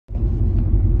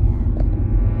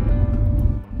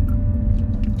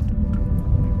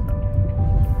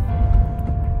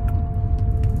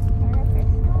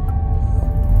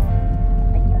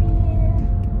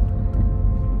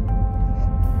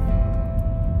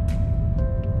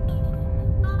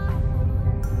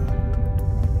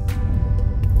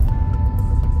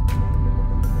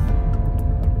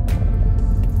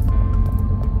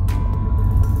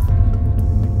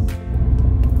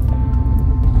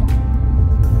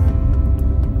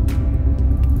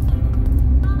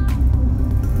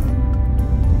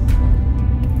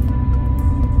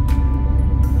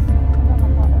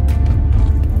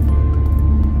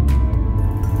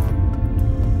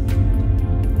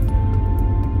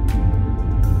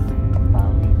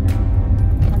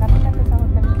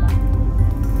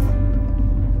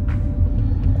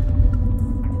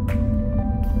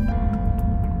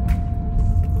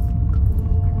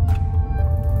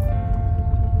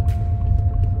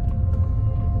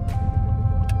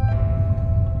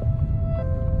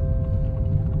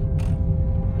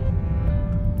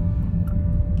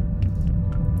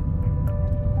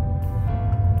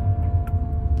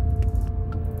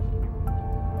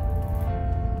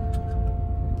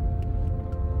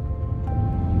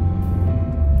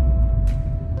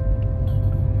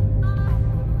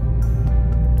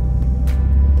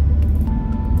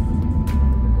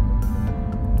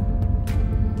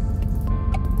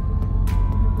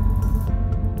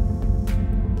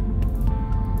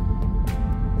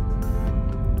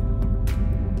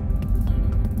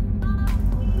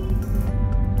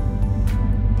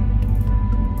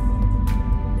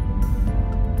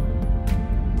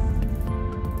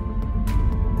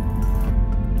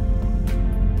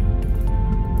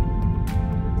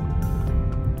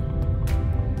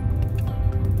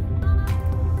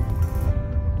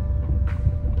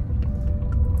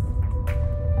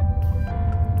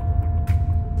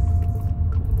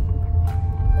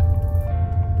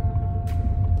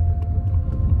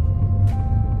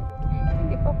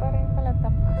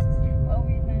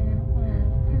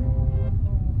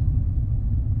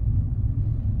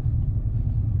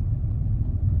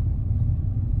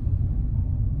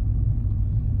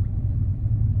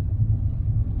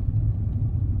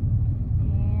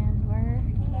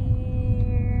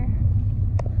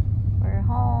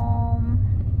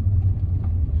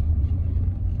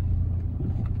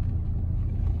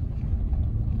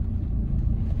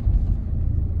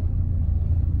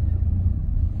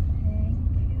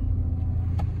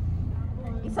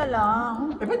Isa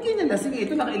lang. Eh, ba't ganyan na? Sige,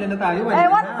 ito nakailan na tayo.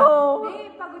 Ewan ko.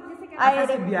 Pagod kasi kami. Ay,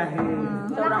 kasi biyahe.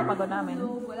 Sobrang pagod namin.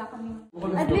 Wala kami.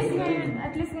 At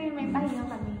least ngayon may pahinga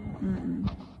kami.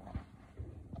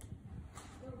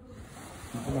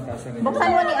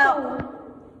 Buksan mo ni Au.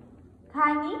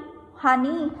 Honey?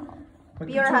 Honey.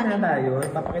 Pure honey. Na tayo.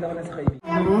 Papakita ko na sa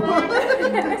kaibigan.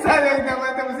 Sayang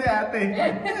naman ito si ate.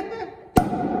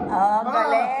 Oh,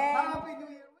 galing. Happy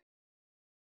New Year.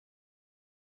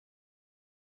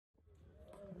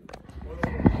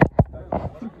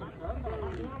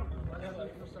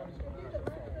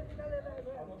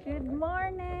 Good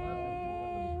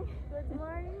morning. Good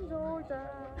morning, Georgia.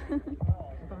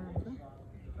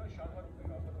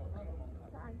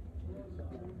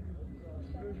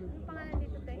 Ang pangalan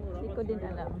dito, te? Hindi ko din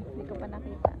alam. Hindi ko pa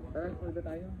nakita. Order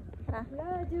tayo. Tara.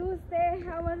 La, juice, te.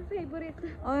 Our favorite.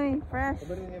 Uy, fresh.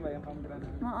 Order niya ba yung pamgrana?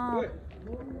 Oo.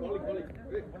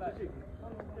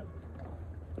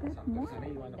 Good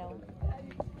morning daw.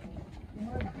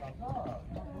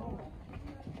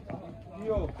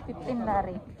 15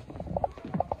 lari.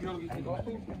 So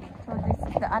this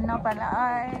is the ano pala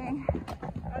ay.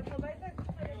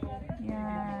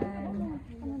 Yan.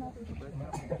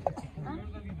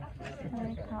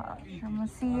 Sa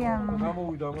museum.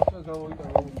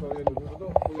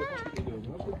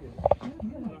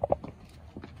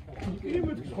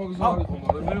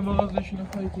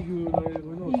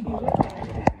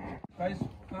 Guys,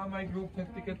 now my group has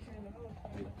tickets.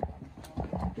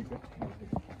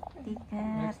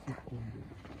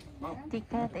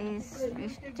 Ticket is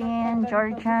 15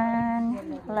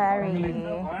 Georgian Larry.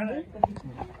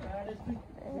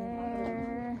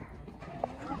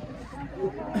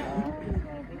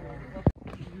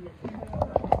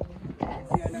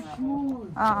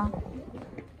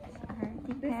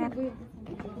 Ticket.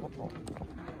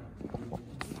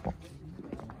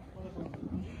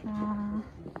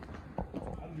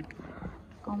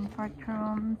 Comfort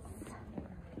rooms.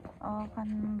 Oh, kan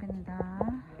ganda.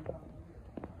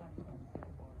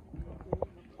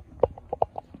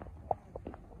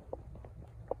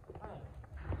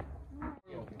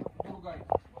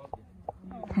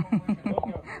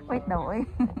 Wait daw, eh.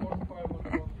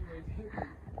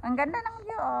 Ang ganda ng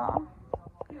view, oh.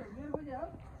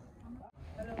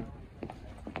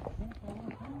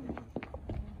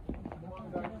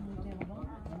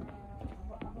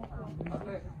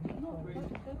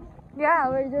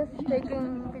 Yeah, we're just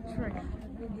taking pictures.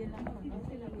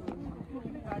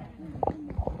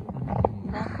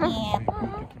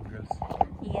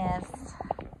 Yes.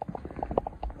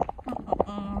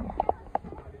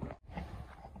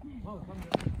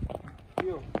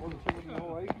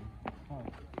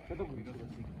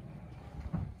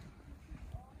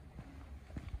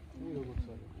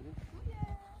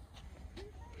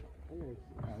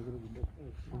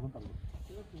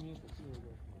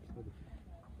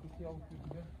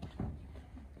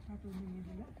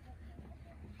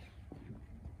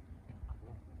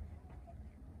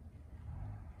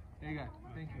 Hey guys,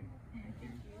 thank you.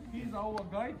 He's our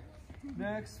guide.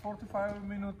 Next 45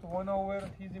 minutes, 1 hour,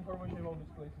 his information about these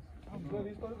places. Well,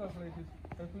 historical places.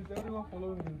 And please everyone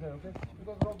following him there, okay?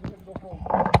 Because road we can go wrong.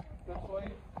 That's why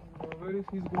where is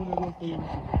he's going, everyone following him,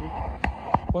 okay?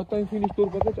 What time finish tour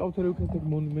package, outside you can take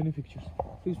many pictures.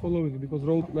 Please following because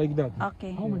road like that.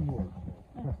 Okay. How many more?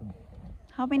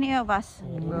 How many of us?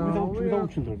 Without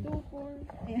children.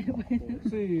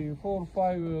 See, 4,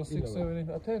 5, 6, 7,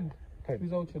 8, 10.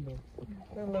 Without children.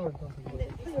 10, 11, something.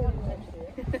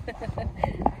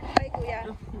 Hi, Kuya.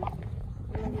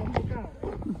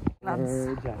 Gloves.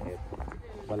 Jacket.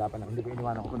 Wala pa na. Hindi ko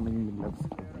iniwanan ko kung naman yung gloves.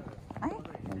 Ay?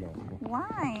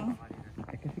 Why?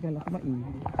 Eh, kasi kala ko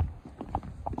mainit.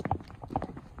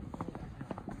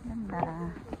 Ganda.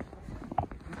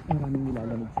 Maraming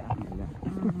nilalamig sa akin nila.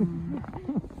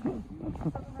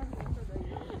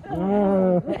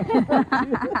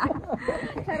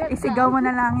 Isigaw mo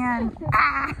na lang yan.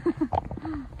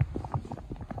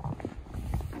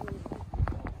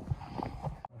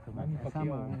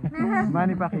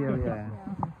 Manny Pacquiao, yeah.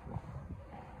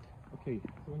 Okay,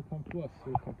 welcome to us.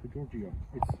 Welcome to Georgia.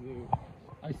 It's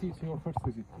I see it's your first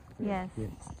visit. Yes,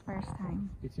 it's first time.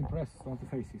 It's impressed on the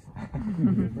faces.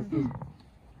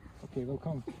 Okay,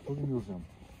 welcome to the museum.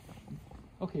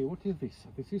 Okay, what is this?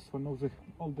 This is one of the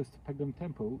oldest pagan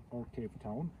temple or cave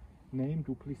town named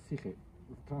Uplistsikhe.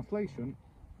 Translation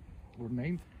or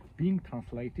name being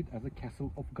translated as a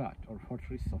castle of God or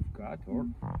fortress of God or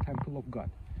temple of God.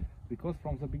 Because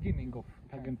from the beginning of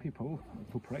pagan people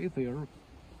to pray there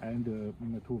and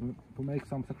to make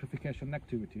some sacrification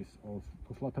activities or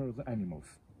to slaughter the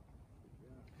animals.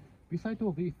 Beside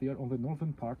all this, there on the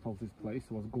northern part of this place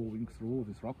was going through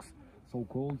these rocks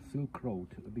so-called Silk Road,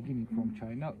 beginning from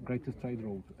China, greatest trade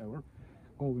road ever,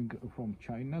 going from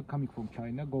China, coming from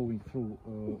China, going through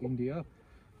India,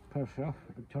 Persia,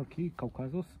 Turkey,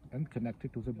 Caucasus, and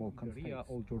connected to the Balkan states.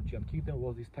 Old Georgian kingdom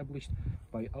was established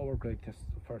by our greatest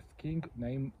first king,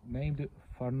 named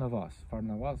Farnavas.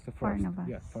 Farnavas the first. Farnavas.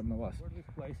 Yes, Farnavas. This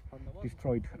place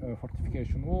destroyed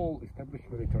fortification wall, established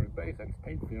military base, and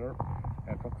stayed there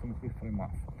approximately 3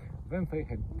 months. Then they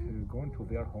had gone to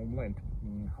their homeland,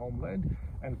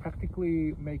 and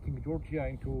practically making Georgia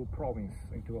into province,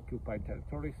 into occupied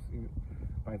territories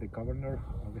by the governor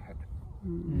of the head.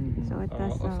 So it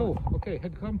was okay,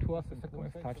 had come to us a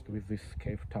second touched with this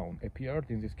cave town. Appeared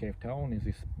in this cave town, in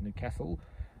this castle.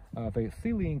 The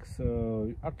ceilings,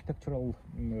 architectural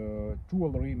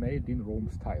jewelry made in Rome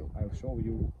style. I'll show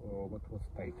you what was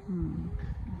paid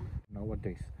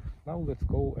nowadays. Now let's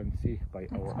go and see by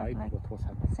our eye what was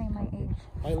happening. Say my age.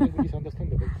 My language is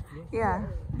understandable. Yeah,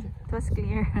 it was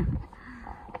clear.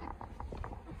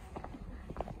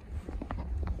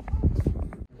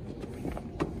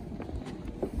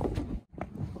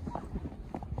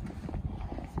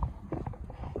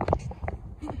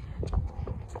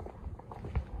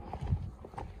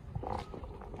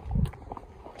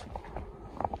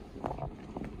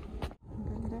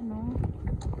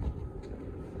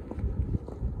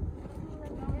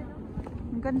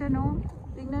 Ang ganda, no?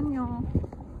 Tingnan nyo.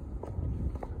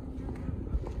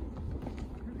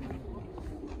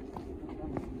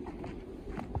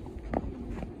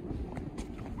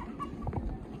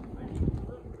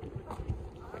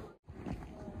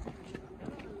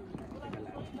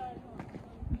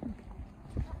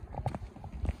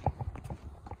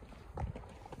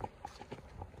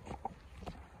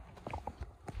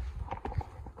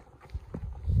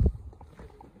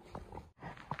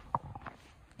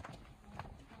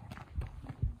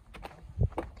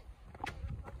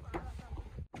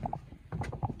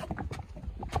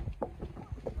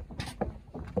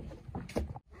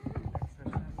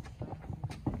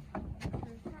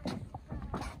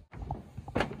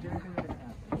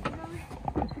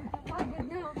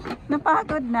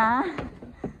 Napagod na.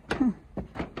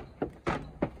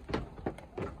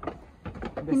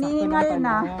 Hinihingal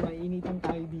na. Mainitan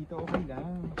tayo dito, okay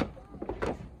lang.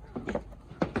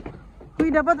 Uy,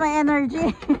 dapat may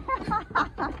energy.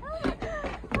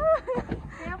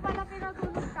 Kaya pala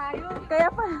pinatulog tayo. Kaya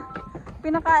pa,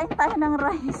 pinakain tayo ng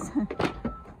rice.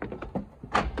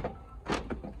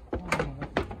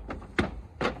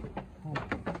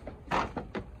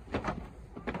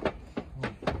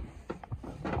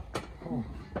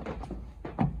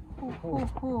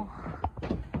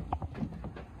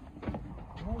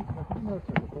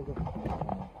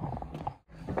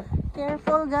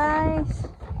 Careful, guys.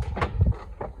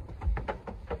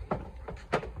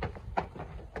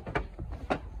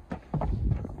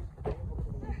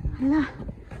 Hala.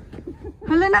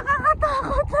 Hala,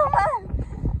 nakakatakot naman.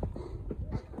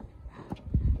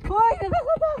 Hoy,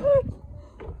 nakakatakot.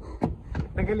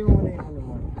 Tagalin mo muna yung ano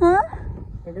mo. Ha?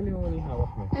 Tagalin mo muna yung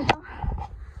hawak mo. Ito.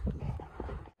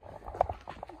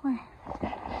 Uy.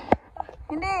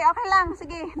 Hindi, okay lang.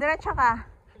 Sige, diretso ka.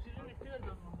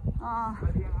 Oo.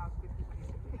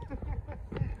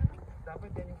 Dapat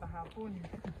yan yung kahapon.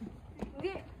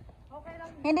 Hindi. Okay lang.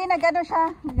 Hindi, nagano siya.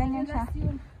 Ganyan siya.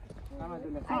 Tama,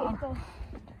 dulas. Ay, ito.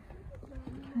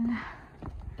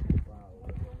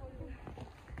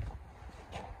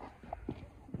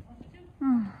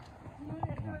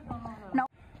 No.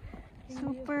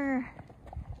 Super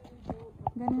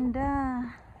ganda.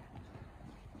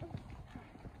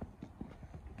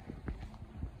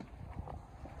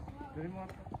 Dali mo.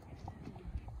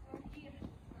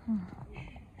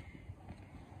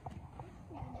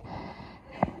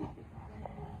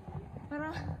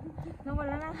 Parang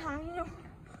nawala ng hangin yung...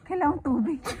 Kailangan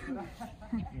tubig.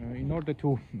 In order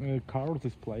to carve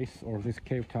this place or this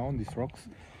cave town, these rocks,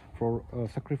 for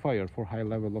sacrifice for high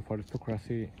level of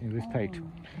aristocracy in this state.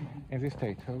 In this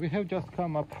state, we have just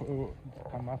come up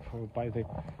by the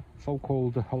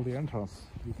so-called holy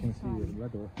entrance. You can see the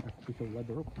ladder, artificial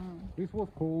ladder. This was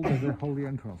called the holy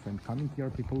entrance, and coming here,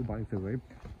 people, by the way,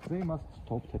 they must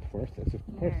stop at first,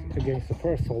 against the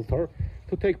first altar,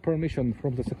 to take permission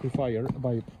from the sacrificer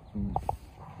by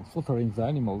slaughtering the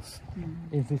animals.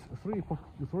 In these three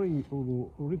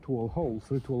ritual holes,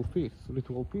 ritual pits,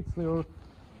 they are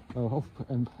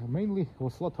and mainly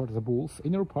was slaughtered the bulls.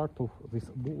 Inner part of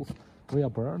these bulls they are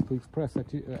burned to express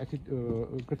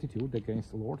gratitude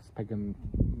against lords, pagan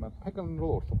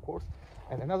lords, of course,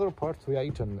 and another part we are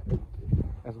eaten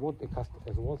as was the custom.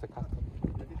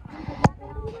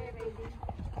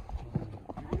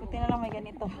 Buti na lang may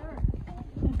ganito.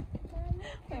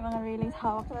 May mga release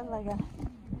hawak talaga.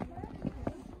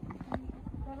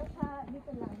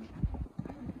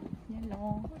 Yan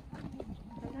lang.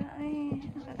 Ay,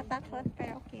 nakakatakot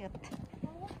pero cute.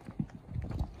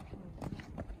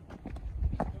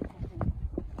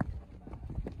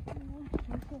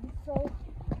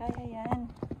 Kaya yan.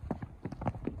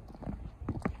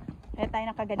 Kaya tayo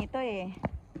nakaganito eh.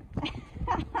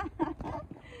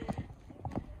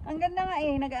 Ang ganda nga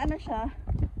eh, nag-ano siya,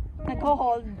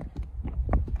 nag-hold.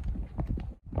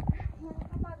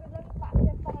 Nakakapagod lang,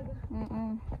 paakyat talaga.